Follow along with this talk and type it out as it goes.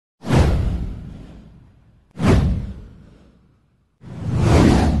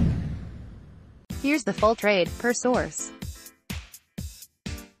Here's the full trade, per source.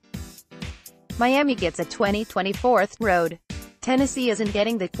 Miami gets a 2024th road. Tennessee isn't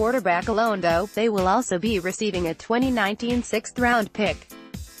getting the quarterback alone though, they will also be receiving a 2019 sixth-round pick.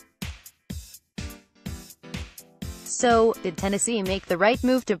 So, did Tennessee make the right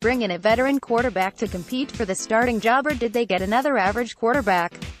move to bring in a veteran quarterback to compete for the starting job, or did they get another average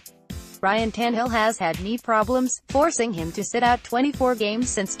quarterback? Ryan Tannehill has had knee problems, forcing him to sit out 24 games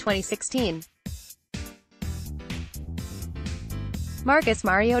since 2016. Marcus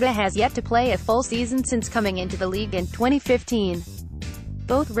Mariota has yet to play a full season since coming into the league in 2015.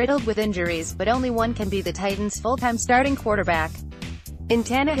 Both riddled with injuries, but only one can be the Titans' full-time starting quarterback. In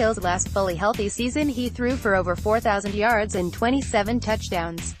Tannehill's last fully healthy season, he threw for over 4,000 yards and 27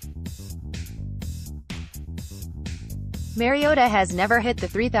 touchdowns. Mariota has never hit the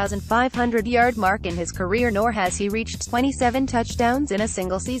 3,500-yard mark in his career, nor has he reached 27 touchdowns in a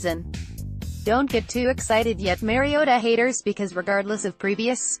single season. Don't get too excited yet, Mariota haters, because regardless of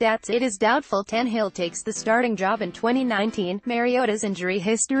previous stats, it is doubtful Tannehill takes the starting job in 2019. Mariota's injury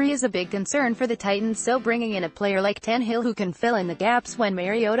history is a big concern for the Titans, so bringing in a player like Tannehill who can fill in the gaps when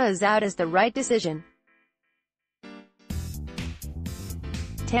Mariota is out is the right decision.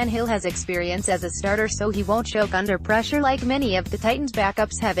 Tannehill has experience as a starter, so he won't choke under pressure like many of the Titans'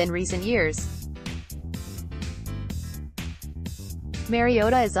 backups have in recent years.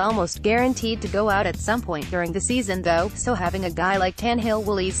 Mariota is almost guaranteed to go out at some point during the season though, so having a guy like Tannehill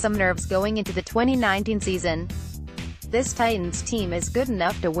will ease some nerves going into the 2019 season. This Titans team is good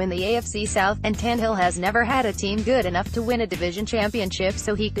enough to win the AFC South, and Tannehill has never had a team good enough to win a division championship,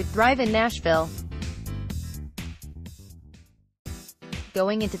 so he could thrive in Nashville.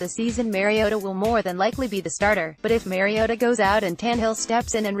 Going into the season, Mariota will more than likely be the starter, but if Mariota goes out and Tannehill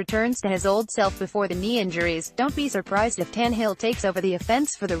steps in and returns to his old self before the knee injuries, don't be surprised if Tannehill takes over the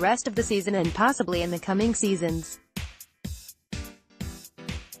offense for the rest of the season and possibly in the coming seasons.